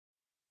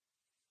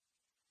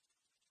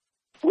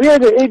We as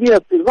the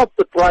ADF is not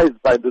surprised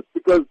by this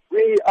because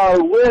we are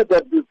aware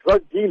that this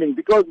drug dealing,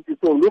 because it is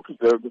so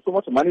lucrative, there's so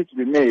much money to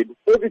be made,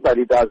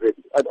 everybody does it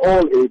at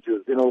all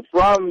ages,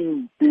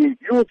 from the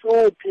youth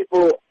to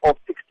people of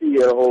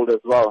 60-year-old as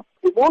well.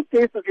 In most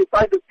cases, you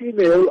find a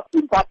female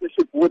in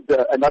partnership with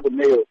another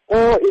male.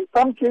 Or in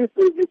some cases,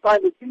 you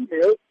find a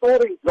female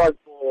storing drugs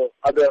for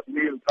other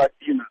male drug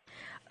dealers.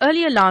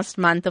 Earlier last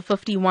month, a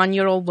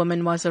 51-year-old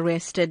woman was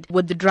arrested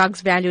with the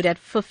drugs valued at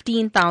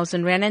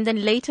 15,000 rand, and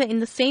then later in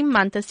the same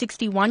month, a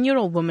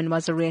 61-year-old woman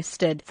was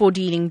arrested for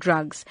dealing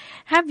drugs.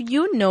 Have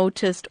you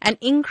noticed an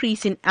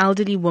increase in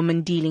elderly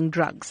women dealing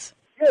drugs?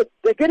 Yes,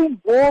 they get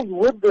involved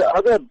with the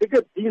other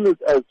bigger dealers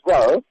as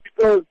well,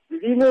 because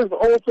dealers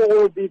also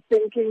will be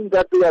thinking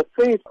that they are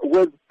safe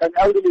with an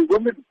elderly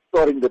woman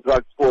storing the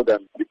drugs for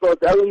them, because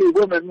elderly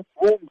women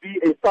won't be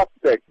a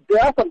suspect.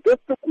 There are some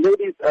desperate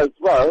ladies as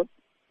well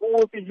who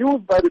will be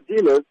used by the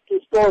dealers to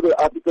store the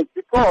articles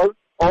because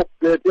of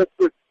their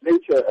desperate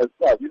nature as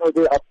well.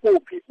 They are poor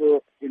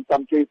people in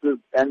some cases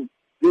and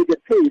they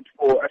get paid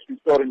for actually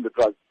storing the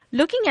drugs.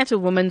 Looking at a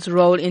woman's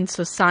role in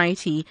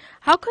society,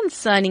 how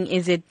concerning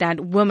is it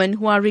that women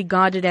who are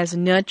regarded as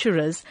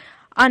nurturers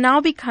are now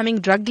becoming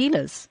drug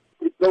dealers?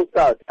 It's so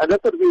sad. And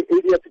that's what we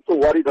ADF are so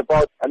worried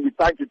about, and we're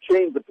trying to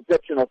change the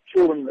perception of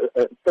children,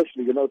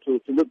 especially, to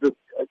live this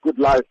good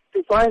life.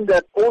 To find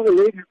that all the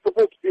ladies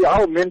supposed to be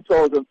our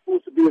mentors and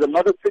supposed to be the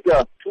mother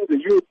figure to the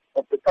youth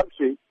of the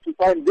country, to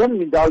find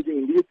them indulging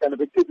in these kind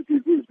of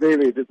activities is very,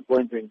 very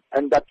disappointing.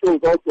 And that shows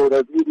also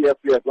that ADF,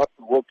 we have lots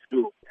of work to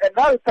do. And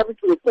now it's coming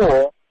to the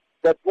fore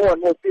that more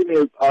and more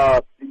females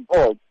are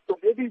involved. So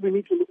maybe we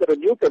need to look at a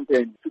new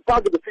campaign to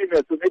target the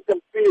females, to make them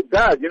feel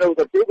bad,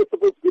 that they were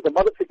supposed to be the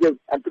mother figures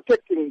and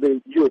protecting the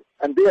youth,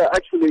 and they are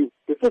actually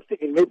assisting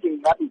in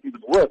making matters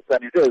even worse than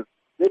it is.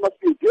 They must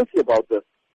feel guilty about this.